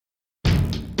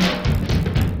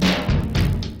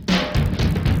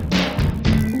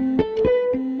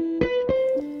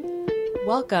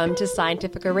Welcome to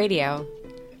Scientifica Radio.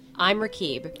 I'm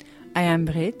Rakib. I am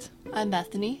Brit. I'm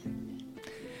Bethany.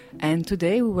 And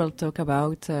today we will talk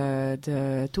about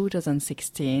the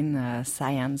 2016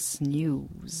 science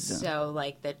news. So,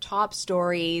 like the top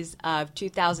stories of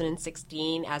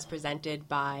 2016 as presented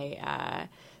by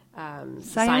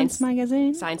Science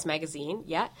Magazine? Science Magazine,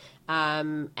 yeah.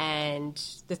 And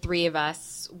the three of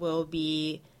us will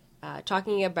be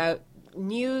talking about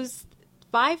news,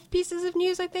 5 pieces of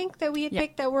news, I think, that we had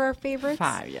picked that were our favorites.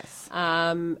 5, yes.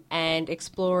 And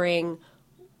exploring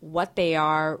what they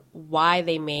are, why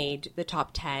they made the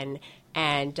top 10,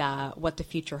 and what the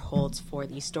future holds for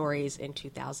these stories in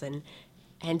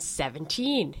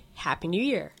 2017. Happy New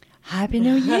Year. Happy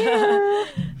New Year.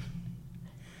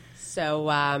 So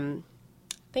I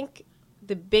think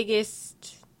the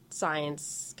biggest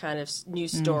science kind of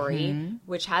news story,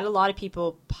 which had a lot of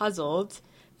people puzzled,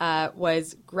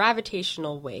 was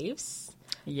gravitational waves.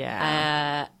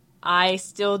 Yeah. I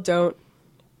still don't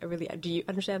really. Do you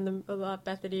understand them a lot,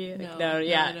 Bethany? No,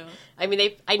 yeah. I don't. I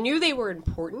mean, I knew they were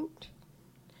important.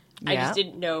 I Yeah. just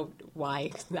didn't know why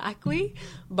exactly.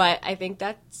 But I think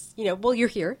that's, well, you're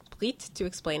here, please, to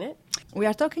explain it. We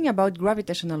are talking about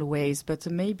gravitational waves, but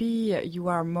maybe you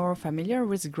are more familiar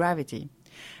with gravity.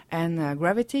 And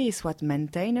gravity is what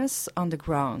maintains us on the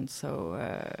ground. So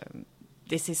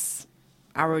this is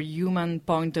our human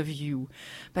point of view.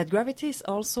 But gravity is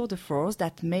also the force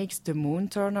that makes the moon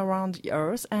turn around the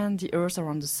Earth and the Earth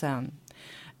around the sun.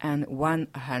 And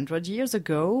 100 years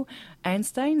ago,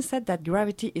 Einstein said that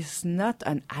gravity is not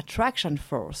an attraction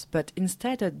force, but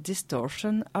instead a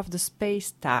distortion of the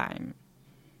space-time.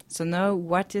 So now,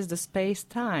 what is the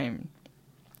space-time?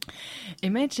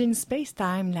 Imagine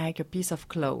space-time like a piece of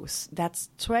cloth that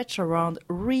stretches around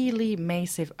really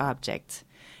massive objects.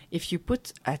 If you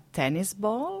put a tennis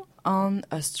ball on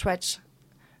a stretched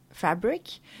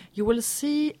fabric, you will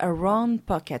see a round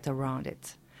pocket around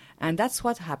it. And that's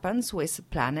what happens with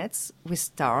planets, with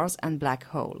stars and black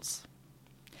holes.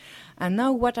 And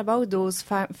now what about those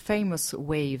famous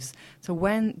waves? So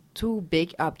when two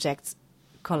big objects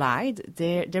collide,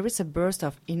 there is a burst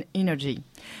of energy.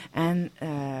 And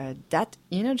that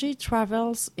energy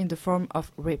travels in the form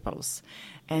of ripples.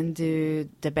 And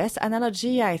the best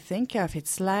analogy I think of,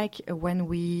 it's like when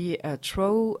we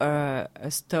throw a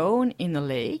stone in a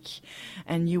lake,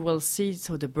 and you will see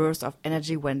the burst of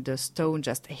energy when the stone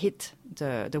just hit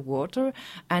the water.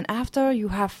 And after you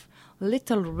have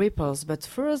little ripples, but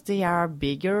first they are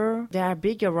big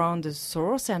around the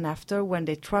source, and after when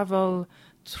they travel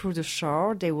through the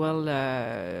shore, they will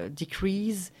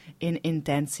decrease in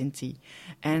intensity.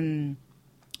 And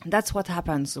that's what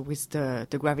happens with the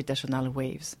gravitational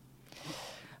waves.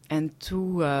 And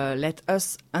to let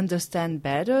us understand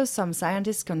better, some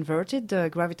scientists converted the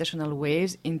gravitational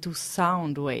waves into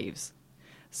sound waves.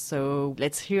 So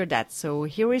let's hear that. So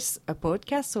here is a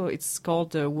podcast. So it's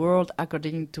called The World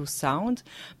According to Sound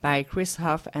by Chris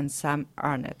Hoff and Sam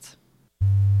Arnett.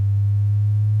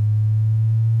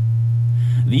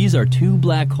 These are two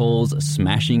black holes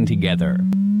smashing together.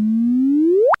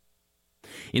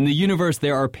 In the universe,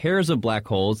 there are pairs of black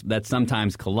holes that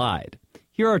sometimes collide.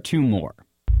 Here are 2 more.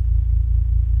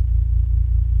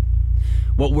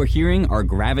 What we're hearing are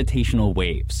gravitational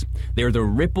waves. They're the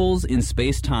ripples in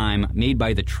space-time made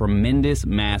by the tremendous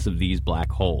mass of these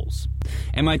black holes.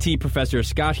 MIT professor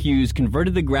Scott Hughes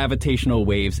converted the gravitational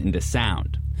waves into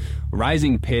sound.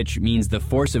 Rising pitch means the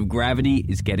force of gravity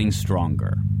is getting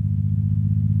stronger.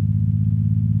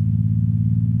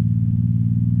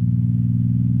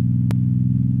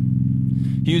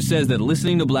 Hughes says that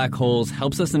listening to black holes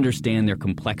helps us understand their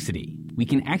complexity. We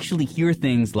can actually hear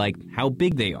things like how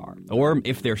big they are, or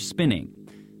if they're spinning.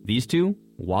 These two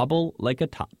wobble like a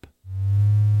top.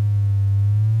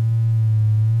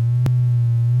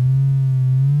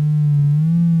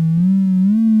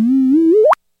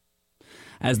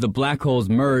 As the black holes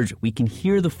merge, we can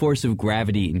hear the force of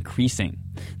gravity increasing.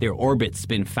 Their orbits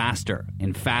spin faster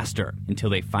and faster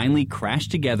until they finally crash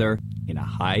together in a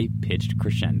high-pitched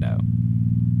crescendo.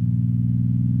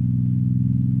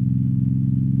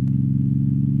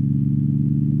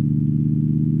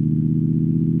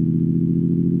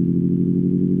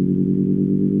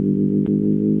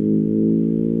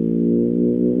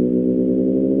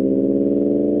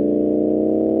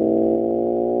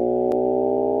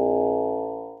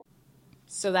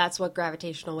 So that's what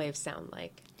gravitational waves sound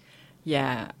like.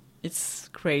 Yeah, it's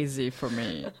crazy for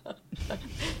me.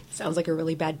 Sounds like a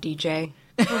really bad DJ.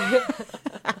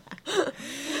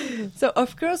 So,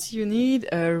 of course, you need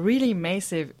a really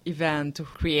massive event to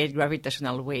create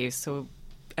gravitational waves. So,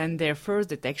 and their first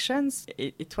detections,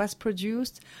 it was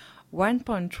produced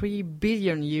 1.3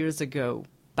 billion years ago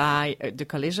by the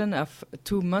collision of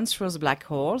two monstrous black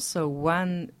holes. So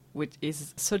one which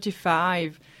is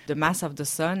 35 the mass of the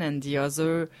sun and the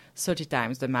other 30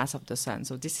 times the mass of the sun.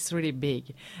 So this is really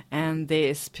big. And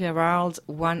they spiraled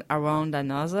one around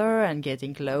another and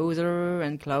getting closer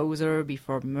and closer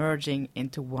before merging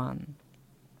into one.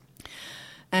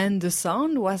 And the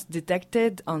sound was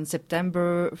detected on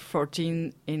September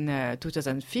 14 in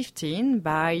 2015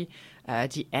 by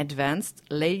the Advanced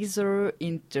Laser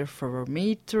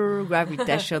Interferometer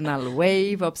Gravitational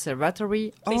Wave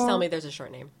Observatory. Please tell me there's a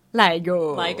short name.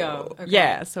 LIGO. LIGO. Okay.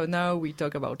 Yeah, so now we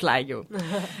talk about LIGO.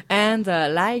 And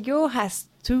LIGO has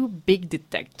two big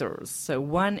detectors. So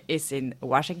one is in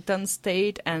Washington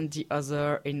State and the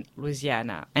other in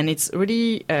Louisiana. And it's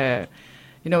really...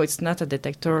 it's not a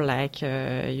detector like,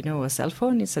 a cell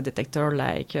phone. It's a detector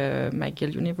like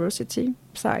McGill University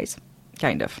size,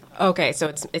 kind of. Okay, so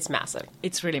it's massive.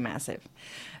 It's really massive.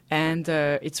 And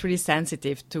it's really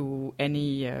sensitive to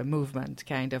any movement,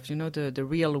 kind of. The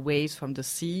real waves from the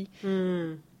sea.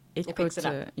 It picks it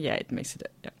up. Yeah, it makes it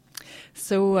up, yeah.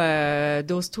 So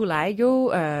those two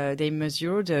LIGO, they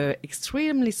measure the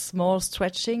extremely small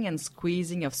stretching and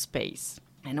squeezing of space.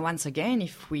 And once again,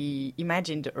 if we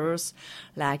imagine the Earth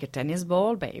like a tennis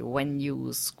ball, when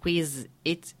you squeeze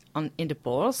it in the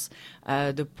poles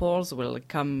will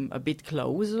come a bit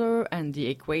closer and the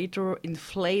equator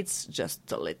inflates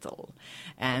just a little.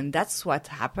 And that's what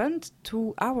happened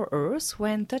to our Earth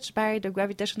when touched by the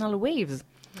gravitational waves.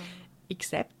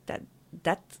 Except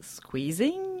that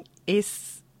squeezing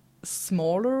is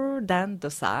smaller than the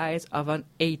size of an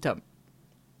atom.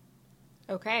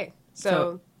 Okay,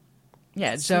 so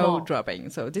yeah, jaw dropping.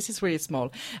 So this is really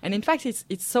small. And in fact,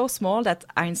 it's so small that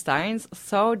Einstein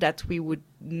thought that we would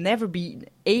never be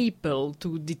able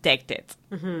to detect it.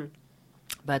 Mm-hmm.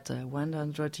 But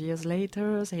 100 years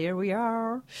later, here we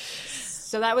are.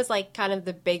 So that was like kind of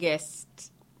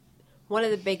one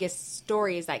of the biggest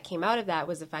stories that came out of that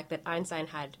was the fact that Einstein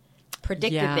had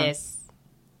predicted this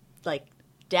like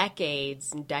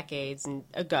decades and decades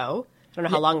ago. I don't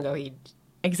know how long ago he...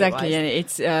 Exactly, and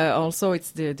it's also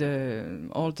it's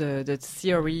all the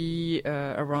theory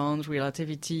around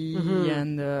relativity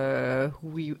and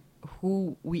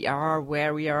who we are,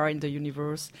 where we are in the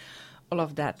universe, all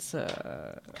of that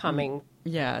coming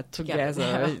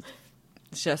together.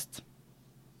 It's just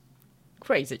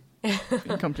crazy,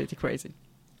 completely crazy.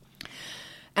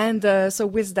 And so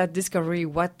with that discovery,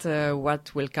 what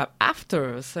will come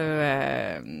after?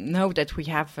 So now that we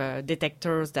have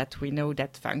detectors that we know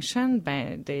that function,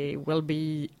 there will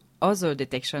be other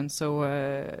detections. So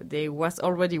there was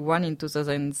already one in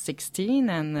 2016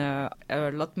 and a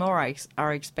lot more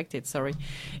are expected,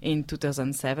 in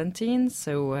 2017.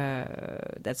 So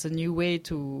that's a new way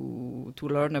to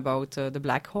learn about the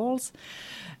black holes.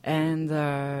 And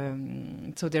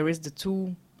so there is the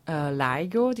two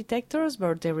LIGO detectors,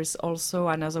 but there is also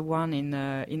another one in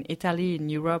Italy, in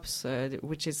Europe,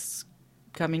 which is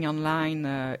coming online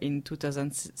in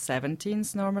 2017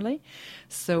 normally.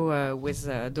 So with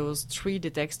those three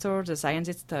detectors, the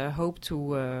scientists hope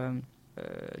to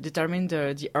determine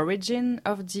the origin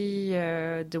of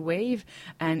the wave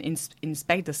and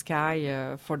inspect the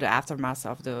sky for the aftermath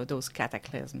of those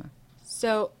cataclysms.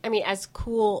 So, I mean, as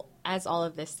cool as all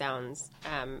of this sounds,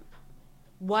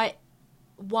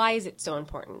 why is it so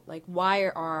important? Like,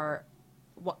 why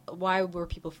were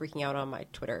people freaking out on my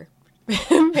Twitter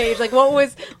page? Like, what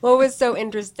was so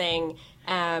interesting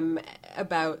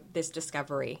about this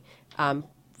discovery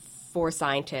for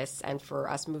scientists and for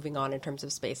us moving on in terms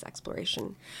of space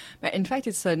exploration? In fact,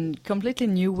 it's a completely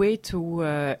new way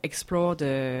to explore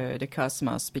the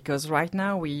cosmos, because right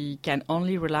now we can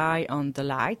only rely on the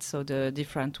light, so the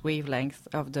different wavelengths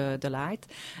of the light.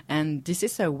 And this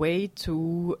is a way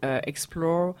to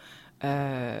explore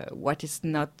what is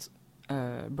not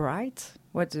bright,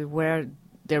 where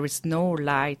there is no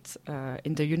light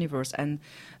in the universe. And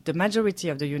the majority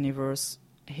of the universe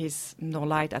is no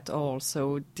light at all.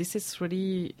 So this is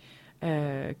really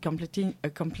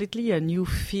completely a new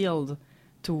field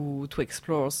to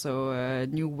explore. So a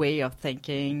new way of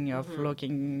thinking, of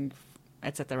looking,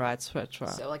 etc., etc.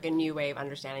 So like a new way of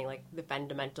understanding like the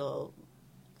fundamental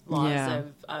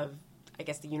laws of I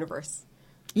guess the universe.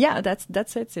 Yeah,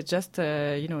 that's it. It's just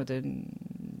the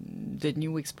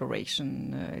new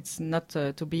exploration. It's not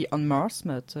to be on Mars,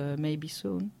 but maybe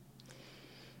soon.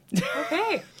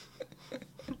 Okay.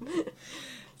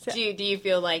 Do you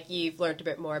feel like you've learned a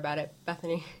bit more about it,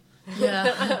 Bethany?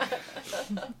 Yeah.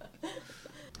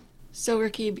 So,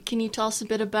 Rakib, can you tell us a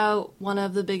bit about one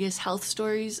of the biggest health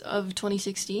stories of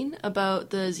 2016 about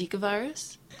the Zika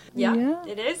virus? Yeah.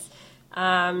 It is.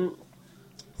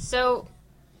 So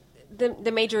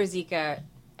the major Zika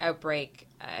outbreak,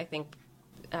 I think,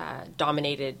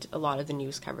 dominated a lot of the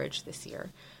news coverage this year.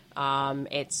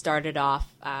 It started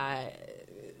off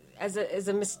as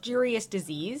a mysterious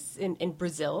disease in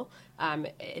Brazil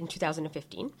in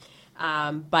 2015.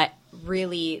 But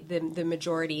really, the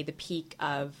majority, the peak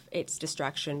of its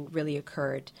destruction really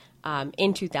occurred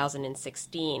in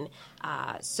 2016.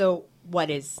 So what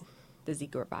is the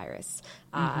Zika virus?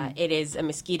 It is a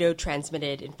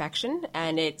mosquito-transmitted infection,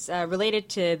 and it's related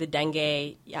to the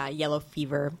dengue, yellow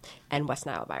fever, and West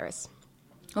Nile virus.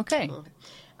 Okay.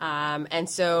 And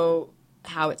so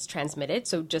how it's transmitted,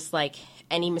 so just like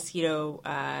any mosquito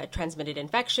transmitted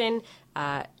infection,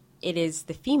 it is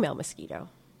the female mosquito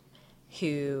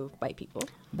who bite people.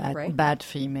 Bad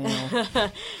female.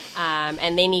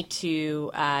 And they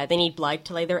need blood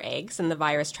to lay their eggs, and the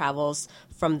virus travels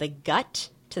from the gut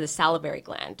to the salivary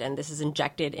gland, and this is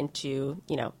injected into,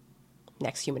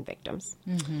 next human victims.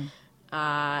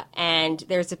 And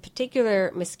there's a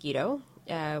particular mosquito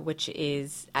which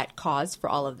is at cause for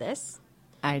all of this.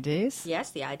 Aedes? Yes,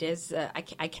 the Aedes.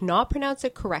 I cannot pronounce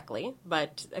it correctly,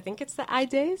 but I think it's the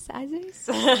Aedes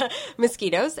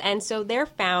mosquitoes. And so they're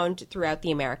found throughout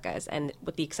the Americas, and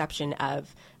with the exception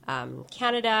of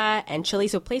Canada and Chile,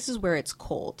 so places where it's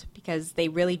cold, because they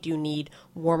really do need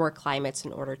warmer climates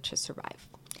in order to survive.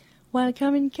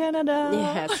 Welcome in Canada.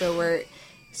 Yeah, so we're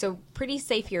pretty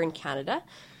safe here in Canada.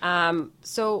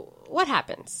 So what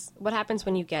happens? What happens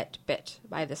when you get bit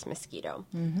by this mosquito?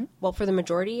 Well, for the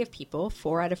majority of people,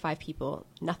 4 out of 5 people,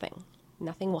 nothing.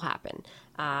 Nothing will happen.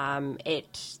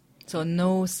 So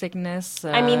no sickness.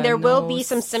 There will be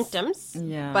some symptoms,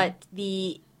 yeah. but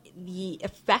the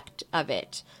effect of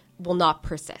it will not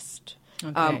persist.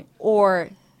 Okay. Or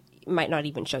you might not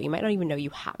even show. You might not even know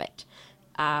you have it.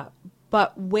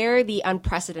 But where the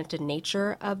unprecedented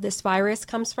nature of this virus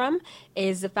comes from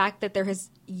is the fact that there has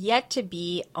yet to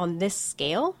be, on this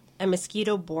scale, a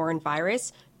mosquito-borne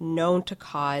virus known to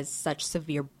cause such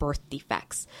severe birth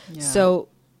defects. Yeah. So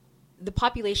the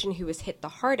population who was hit the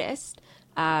hardest,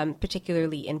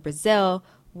 particularly in Brazil,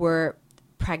 were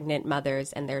pregnant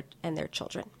mothers and their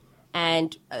children.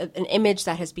 And an image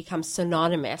that has become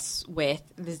synonymous with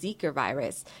the Zika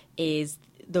virus is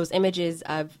those images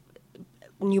of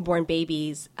newborn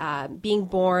babies being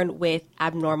born with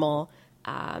abnormal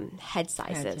head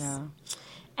sizes. Yeah.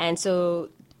 And so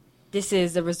this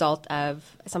is a result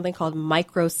of something called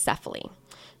microcephaly.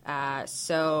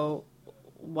 So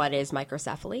what is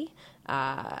microcephaly?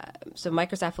 So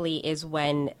microcephaly is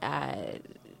when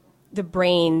the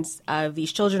brains of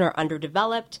these children are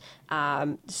underdeveloped,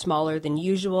 smaller than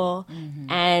usual.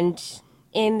 And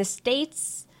in the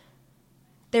States,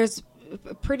 there's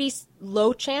a pretty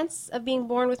low chance of being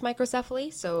born with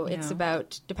microcephaly. So it's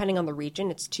about, depending on the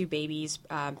region, it's 2 babies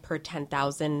per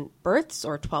 10,000 births,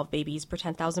 or 12 babies per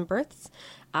 10,000 births.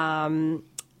 And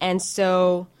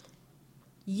so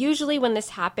usually when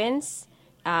this happens,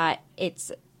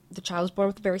 it's the child is born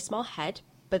with a very small head,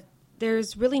 but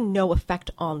there's really no effect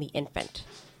on the infant.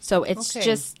 So it's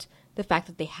just the fact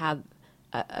that they have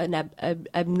an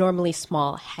abnormally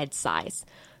small head size.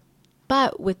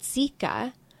 But with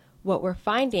Zika, what we're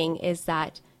finding is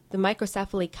that the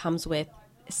microcephaly comes with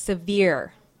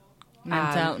severe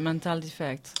mental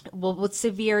defects. Well, with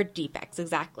severe defects,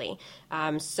 exactly.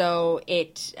 So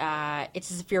it's a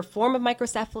severe form of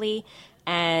microcephaly,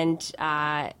 and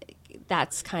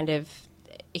that's kind of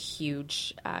a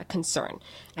huge concern.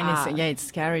 And it's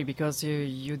scary because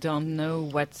you don't know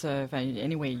what.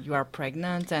 Anyway, you are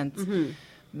pregnant and.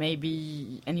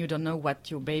 Maybe, and you don't know what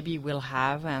your baby will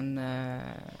have, and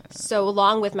so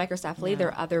along with microcephaly, there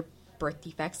are other birth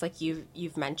defects, like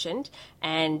you've mentioned,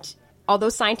 and although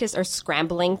scientists are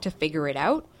scrambling to figure it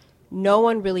out, no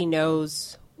one really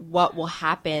knows what will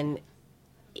happen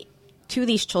to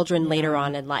these children later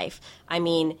on in life. I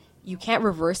mean, you can't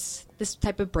reverse this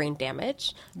type of brain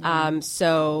damage,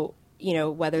 so.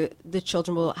 Whether the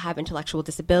children will have intellectual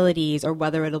disabilities or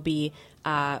whether it'll be,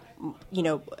 more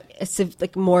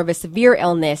of a severe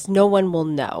illness, no one will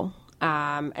know.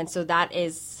 And so that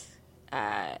is...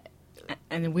 and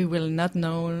we will not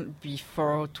know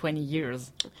before 20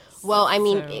 years. Well, I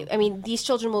mean, these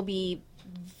children will be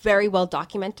very well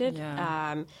documented.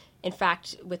 Yeah. In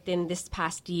fact, within this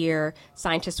past year,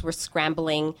 scientists were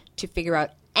scrambling to figure out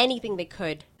anything they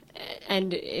could.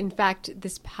 And in fact,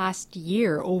 this past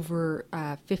year, over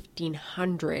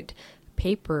 1,500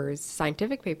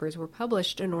 scientific papers were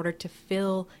published in order to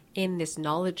fill in this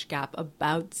knowledge gap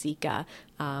about Zika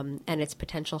and its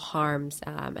potential harms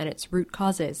and its root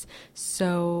causes.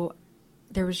 So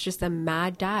there was just a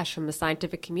mad dash from the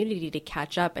scientific community to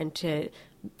catch up and to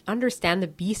understand the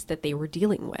beast that they were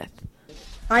dealing with.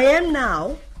 I am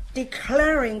now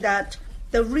declaring that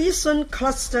the recent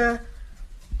cluster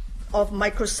of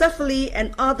microcephaly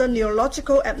and other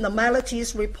neurological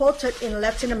abnormalities reported in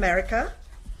Latin America,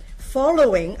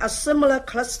 following a similar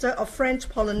cluster of French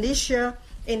Polynesia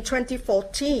in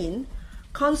 2014,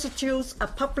 constitutes a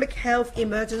public health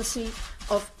emergency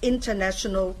of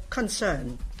international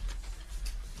concern.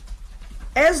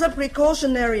 As a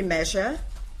precautionary measure,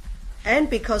 and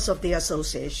because of the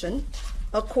association,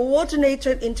 a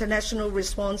coordinated international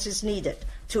response is needed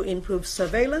to improve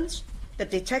surveillance, the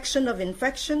detection of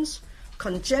infections,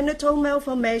 congenital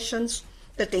malformations,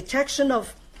 the detection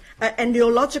of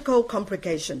neurological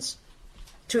complications,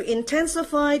 to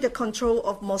intensify the control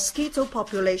of mosquito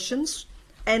populations,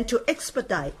 and to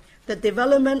expedite the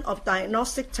development of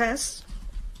diagnostic tests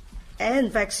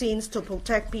and vaccines to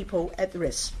protect people at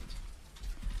risk,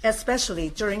 especially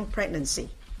during pregnancy.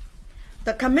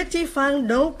 The committee found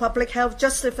no public health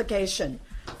justification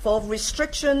for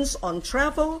restrictions on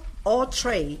travel or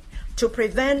trade to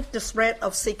prevent the spread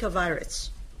of Zika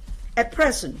virus. At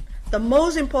present, the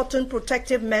most important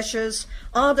protective measures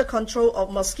are the control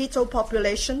of mosquito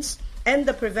populations and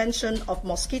the prevention of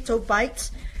mosquito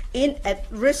bites in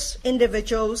at-risk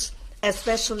individuals,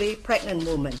 especially pregnant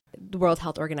women. The World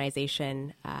Health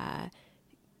Organization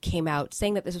came out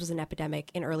saying that this was an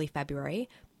epidemic in early February,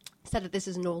 said that this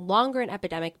is no longer an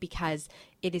epidemic because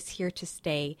it is here to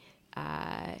stay.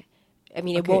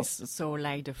 It won't. So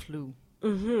like the flu.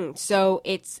 Mm-hmm. So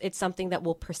it's something that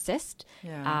will persist,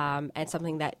 Yeah. and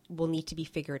something that will need to be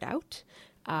figured out.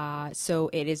 So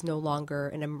it is no longer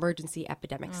an emergency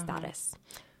epidemic status.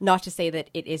 Not to say that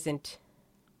it isn't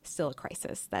still a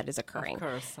crisis that is occurring. Of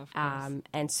course.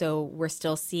 And so we're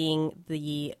still seeing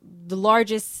the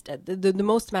largest, the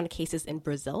most amount of cases in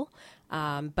Brazil,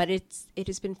 but it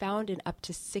has been found in up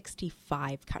to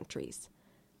 65 countries.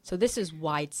 So this is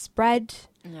widespread.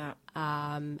 Yeah.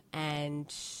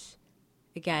 And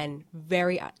again,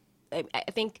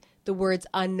 I think the words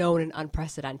unknown and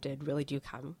unprecedented really do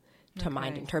come to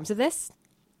mind in terms of this.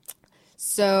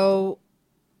 So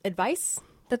advice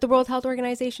that the World Health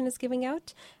Organization is giving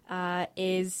out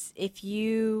is if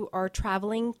you are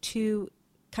traveling to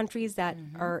countries that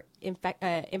are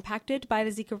impacted by the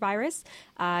Zika virus,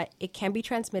 it can be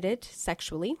transmitted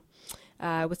sexually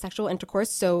with sexual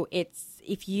intercourse. So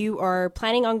if you are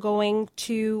planning on going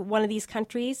to one of these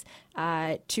countries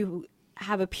to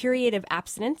have a period of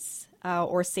abstinence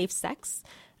or safe sex,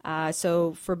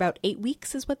 so for about 8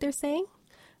 weeks is what they're saying.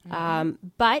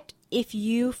 But if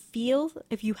you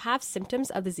have symptoms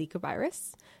of the Zika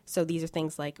virus, so these are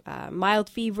things like mild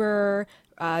fever,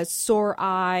 sore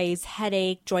eyes,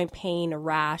 headache, joint pain, a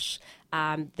rash,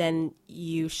 then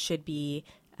you should be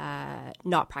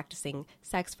not practicing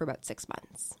sex for about 6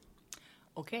 months.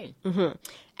 Okay. Mm-hmm.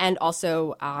 And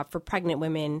also for pregnant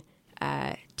women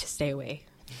to stay away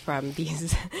from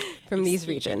these these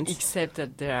regions. Except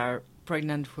that there are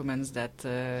pregnant women that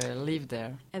live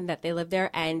there. And that they live there.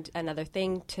 And another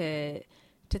thing to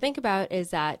think about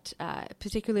is that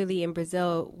particularly in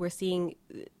Brazil, we're seeing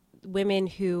women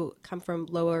who come from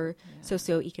lower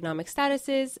socioeconomic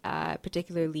statuses,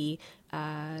 particularly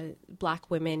Black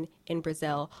women in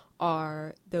Brazil,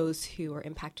 are those who are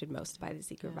impacted most by the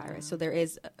Zika virus. So there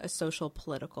is a social,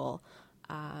 political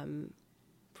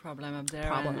problem up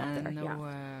there.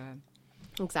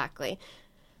 Exactly.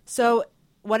 So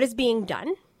what is being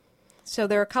done? So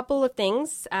there are a couple of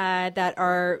things that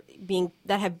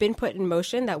have been put in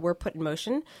motion, that were put in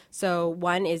motion. So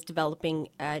one is developing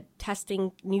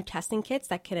new testing kits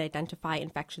that can identify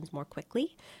infections more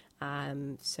quickly.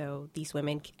 So these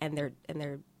women and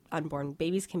their unborn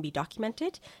babies can be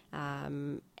documented.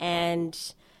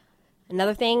 And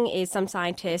another thing is some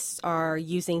scientists are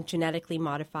using genetically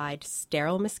modified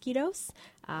sterile mosquitoes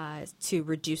to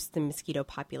reduce the mosquito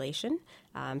population.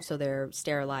 So they're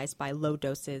sterilized by low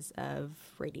doses of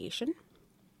radiation.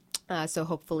 So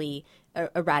hopefully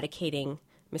eradicating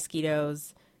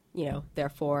mosquitoes,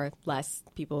 therefore less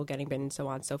people getting bitten and so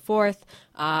on and so forth.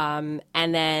 And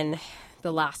then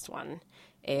the last one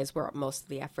is where most of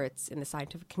the efforts in the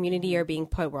scientific community are being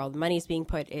put, where all the money is being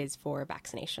put, is for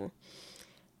vaccination.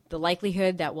 The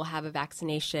likelihood that we'll have a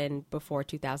vaccination before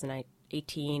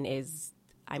 2018 is,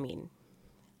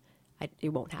 it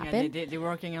won't happen. Yeah, they're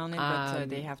working on it, but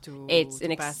they have to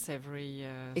pass every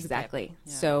exactly. Step.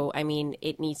 Yeah. So,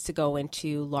 it needs to go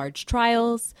into large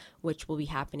trials, which will be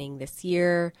happening this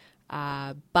year,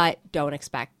 but don't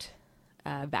expect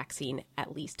a vaccine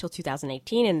at least till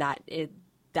 2018, and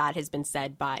that has been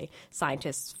said by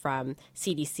scientists from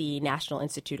CDC, National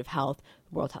Institute of Health,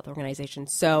 World Health Organization.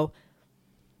 So,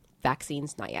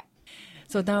 vaccines, not yet.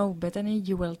 So now, Bethany,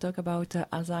 you will talk about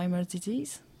Alzheimer's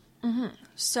disease.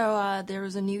 So there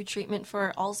was a new treatment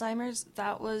for Alzheimer's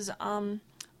that was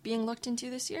being looked into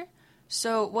this year.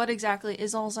 So what exactly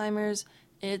is Alzheimer's?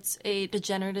 It's a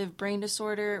degenerative brain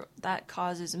disorder that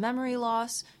causes memory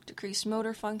loss, decreased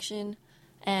motor function,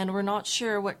 and we're not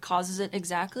sure what causes it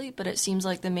exactly, but it seems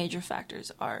like the major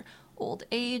factors are old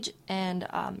age and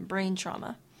brain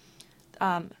trauma.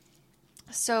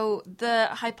 So the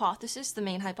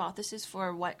main hypothesis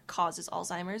for what causes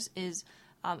Alzheimer's is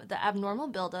the abnormal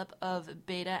buildup of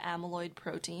beta amyloid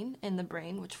protein in the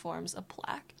brain, which forms a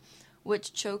plaque,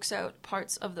 which chokes out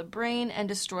parts of the brain and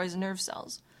destroys nerve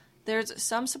cells. There's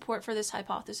some support for this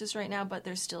hypothesis right now, but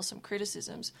there's still some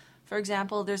criticisms. For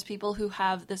example, there's people who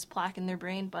have this plaque in their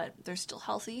brain, but they're still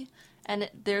healthy. And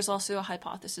there's also a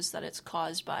hypothesis that it's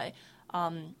caused by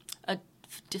a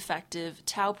defective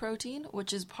tau protein,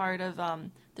 which is part of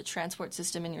the transport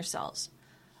system in your cells.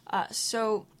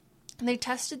 So they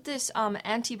tested this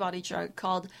antibody drug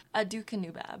called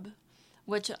aducanumab,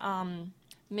 which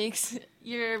makes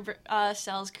your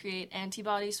cells create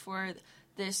antibodies for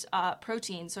this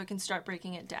protein so it can start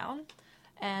breaking it down.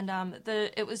 And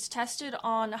it was tested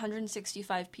on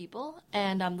 165 people,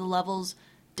 and the levels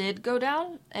did go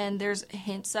down, and there's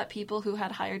hints that people who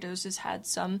had higher doses had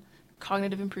some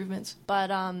cognitive improvements. But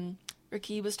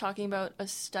Ricky was talking about a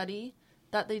study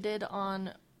that they did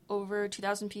on over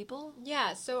 2,000 people.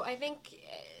 Yeah, so I think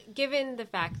given the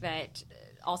fact that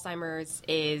Alzheimer's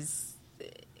has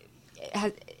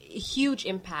a huge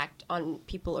impact on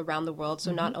people around the world,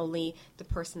 so not only the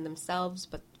person themselves,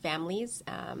 but families.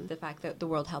 The fact that the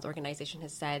World Health Organization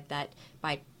has said that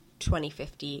by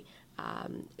 2050,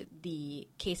 the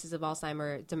cases of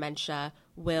Alzheimer's dementia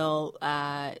will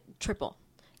triple,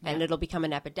 and it'll become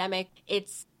an epidemic.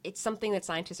 It's something that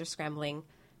scientists are scrambling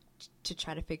to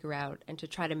try to figure out and to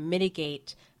try to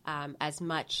mitigate as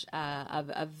much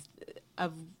of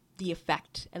the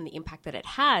effect and the impact that it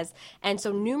has. And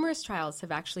so numerous trials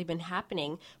have actually been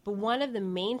happening, but one of the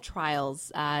main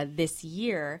trials this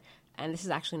year, and this is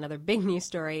actually another big news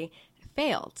story,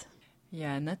 failed.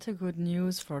 Yeah, not a good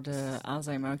news for the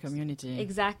Alzheimer community.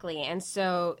 Exactly. And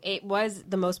so it was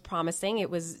the most promising. It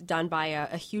was done by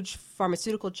a huge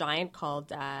pharmaceutical giant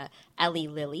called Eli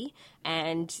Lilly,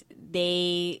 and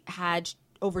they had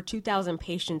over 2,000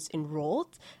 patients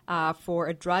enrolled for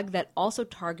a drug that also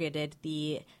targeted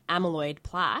the amyloid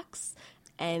plaques,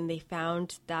 and they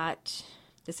found that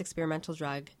this experimental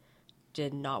drug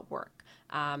did not work.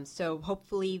 So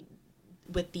hopefully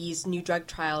with these new drug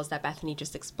trials that Bethany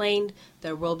just explained,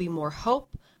 there will be more hope,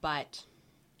 but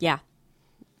yeah.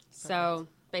 So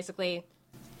basically,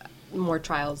 more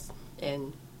trials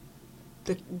in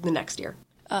the next year.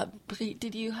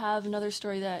 Did you have another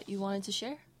story that you wanted to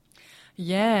share?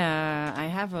 Yeah, I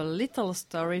have a little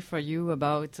story for you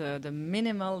about the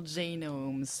minimal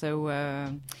genome. So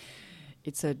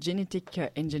it's a genetic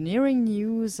engineering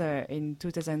news in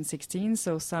 2016.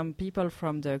 So some people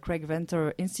from the Craig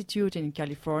Venter Institute in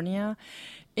California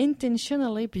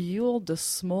intentionally build the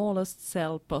smallest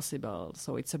cell possible.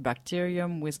 So it's a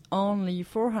bacterium with only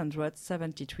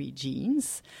 473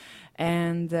 genes.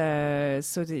 And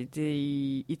so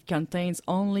it contains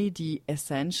only the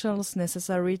essentials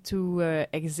necessary to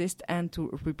exist and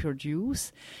to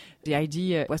reproduce. The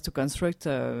idea was to construct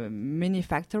mini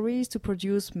factories to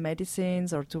produce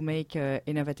medicines or to make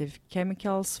innovative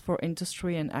chemicals for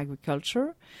industry and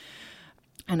agriculture.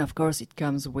 And of course, it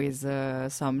comes with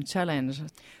some challenge.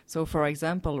 So, for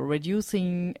example,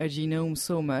 reducing a genome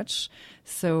so much,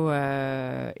 so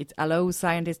it allows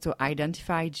scientists to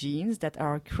identify genes that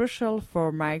are crucial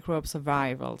for microbe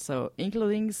survival, so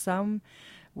including some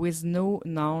with no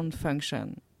known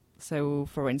function. So,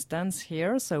 for instance,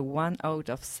 here, so 1 out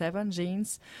of 7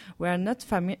 genes were not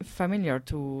familiar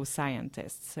to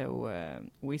scientists. So,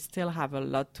 we still have a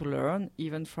lot to learn,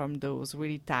 even from those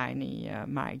really tiny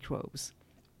microbes.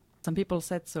 Some people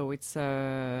said so it's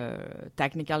a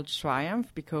technical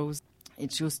triumph because it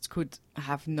just could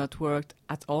have not worked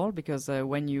at all, because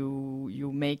when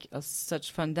you make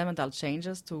such fundamental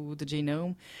changes to the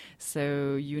genome,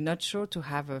 so you're not sure to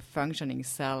have a functioning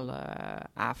cell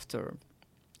after.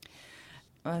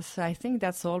 So I think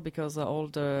that's all, because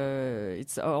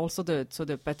it's also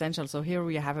the potential. So here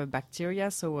we have a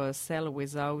bacteria, so a cell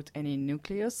without any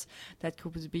nucleus that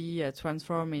could be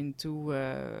transformed into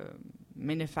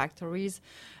mini factories,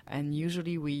 and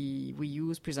usually we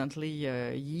use presently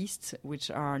yeast,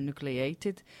 which are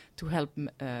nucleated, to help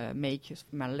make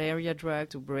malaria drug,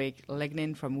 to break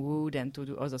lignin from wood, and to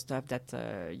do other stuff that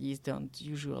yeast don't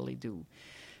usually do.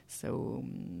 So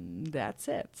that's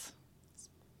it.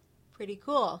 Pretty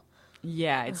cool.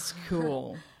 Yeah, it's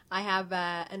cool. I have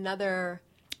another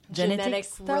Genetic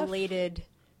stuff? genetic-related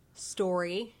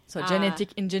story. So genetic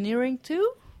engineering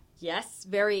too? Yes,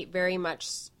 very, very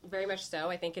much so.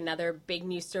 I think another big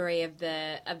news story of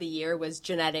the year was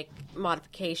genetic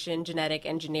modification, genetic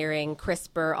engineering,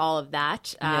 CRISPR, all of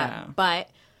that. Yeah. But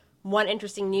one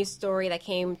interesting news story that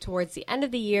came towards the end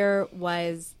of the year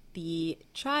was the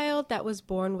child that was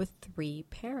born with 3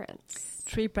 parents.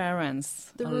 3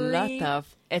 parents. 3. A lot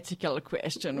of ethical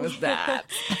question with that.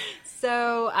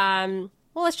 So,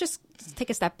 well, let's just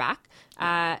take a step back.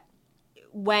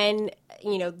 When,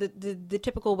 the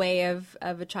typical way of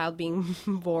a child being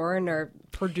born or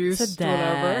produced, It's a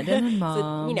dad and a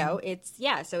mom.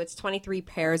 So it's 23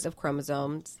 pairs of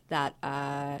chromosomes that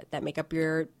make up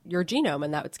your genome,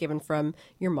 and that's given from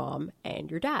your mom and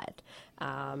your dad.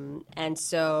 And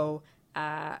so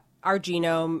our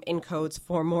genome encodes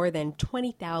for more than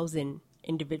 20,000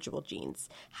 individual genes.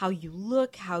 How you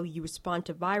look, how you respond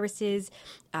to viruses,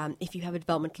 if you have a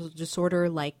developmental disorder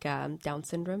like Down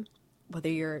syndrome, whether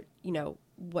you're,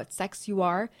 what sex you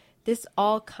are, this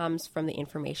all comes from the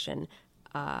information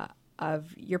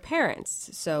of your parents.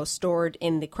 So stored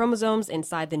in the chromosomes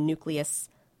inside the nucleus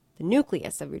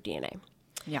of your DNA.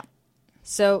 Yeah.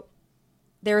 So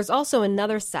there is also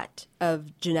another set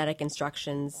of genetic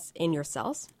instructions in your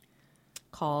cells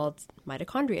called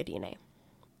mitochondria DNA.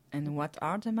 And what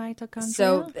are the mitochondria?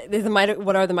 So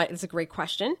what are the mitochondria? It's a great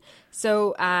question.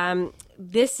 So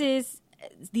these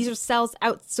are cells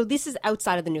out. So this is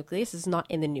outside of the nucleus. This is not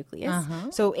in the nucleus.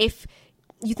 So if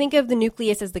you think of the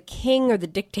nucleus as the king or the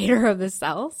dictator of the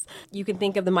cells, you can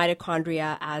think of the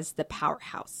mitochondria as the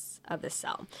powerhouse of the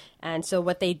cell. And so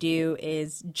what they do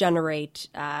is generate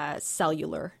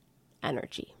cellular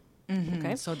energy.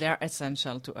 Okay. So they're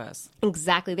essential to us.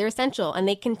 Exactly. They're essential. And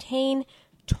they contain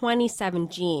 27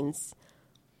 genes,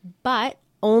 but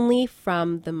only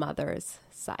from the mother's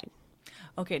side.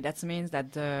 Okay, that means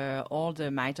that all the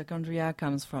mitochondria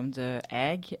comes from the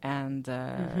egg, and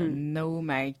no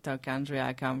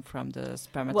mitochondria come from the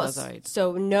spermatozoid.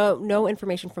 So no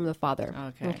information from the father.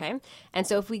 Okay. And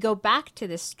so if we go back to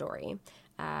this story,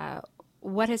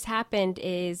 what has happened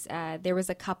is there was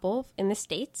a couple in the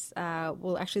States.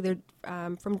 Actually, they're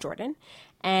from Jordan,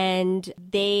 and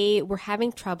they were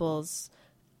having troubles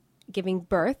giving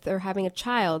birth or having a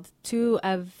child. 2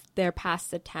 of their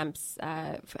past attempts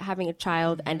having a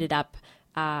child ended up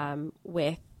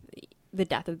with the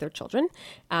death of their children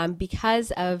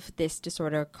because of this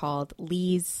disorder called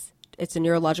Lee's. It's a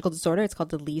neurological disorder. It's called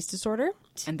the Lee's disorder.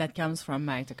 And that comes from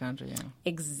mitochondria.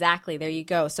 Exactly. There you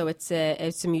go. So it's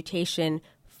a mutation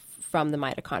from the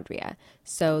mitochondria.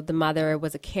 So the mother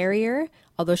was a carrier.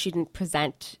 Although she didn't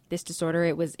present this disorder,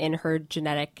 it was in her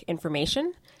genetic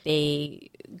information.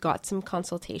 They got some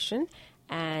consultation,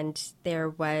 and there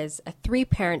was a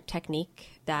 3-parent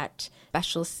technique that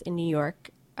specialists in New York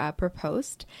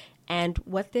proposed. And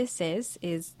what this is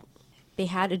they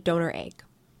had a donor egg.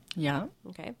 Yeah.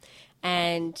 Okay.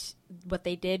 And what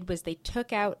they did was they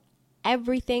took out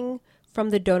everything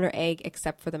from the donor egg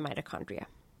except for the mitochondria.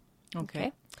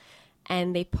 Okay.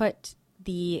 And they put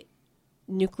the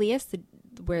nucleus,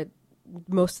 where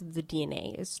most of the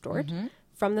DNA is stored,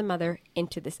 from the mother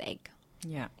into this egg.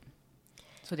 Yeah.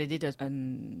 So they did a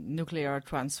nuclear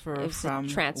transfer from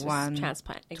transplant.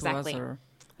 Exactly. to other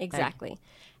Exactly.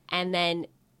 And then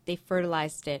they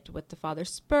fertilized it with the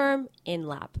father's sperm in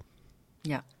lab.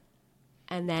 Yeah.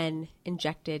 And then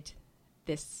injected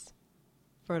this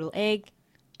fertile egg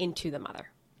into the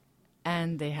mother.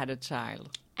 And they had a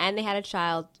child. And they had a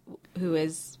child who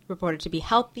is reported to be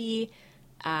healthy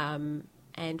and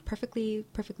perfectly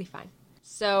fine.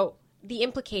 So the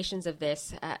implications of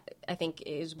this, I think,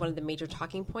 is one of the major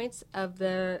talking points of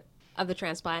the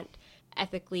transplant.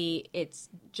 Ethically, it's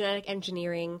genetic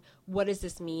engineering. What does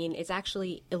this mean? It's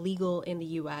actually illegal in the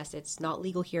U.S. It's not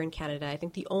legal here in Canada. I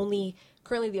think currently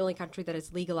the only country that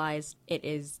is legalized it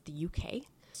is the U.K.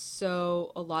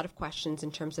 So a lot of questions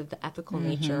in terms of the ethical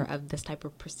nature of this type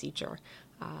of procedure.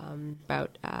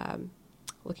 About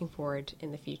looking forward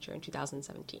in the future in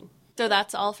 2017. So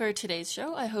that's all for today's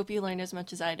show. I hope you learned as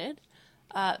much as I did.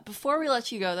 Before we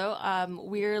let you go, though,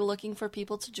 we're looking for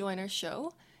people to join our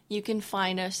show. You can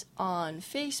find us on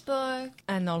Facebook.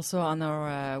 And also on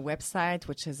our website,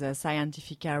 which is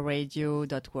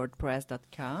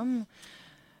scientificaradio.wordpress.com.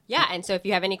 Yeah, and so if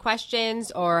you have any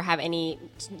questions or have any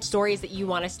stories that you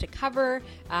want us to cover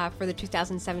for the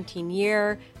 2017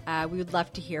 year, we would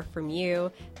love to hear from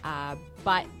you.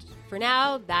 But for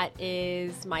now, that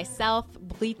is myself,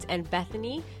 Bleet, and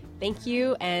Bethany. Thank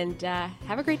you, and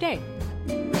have a great day.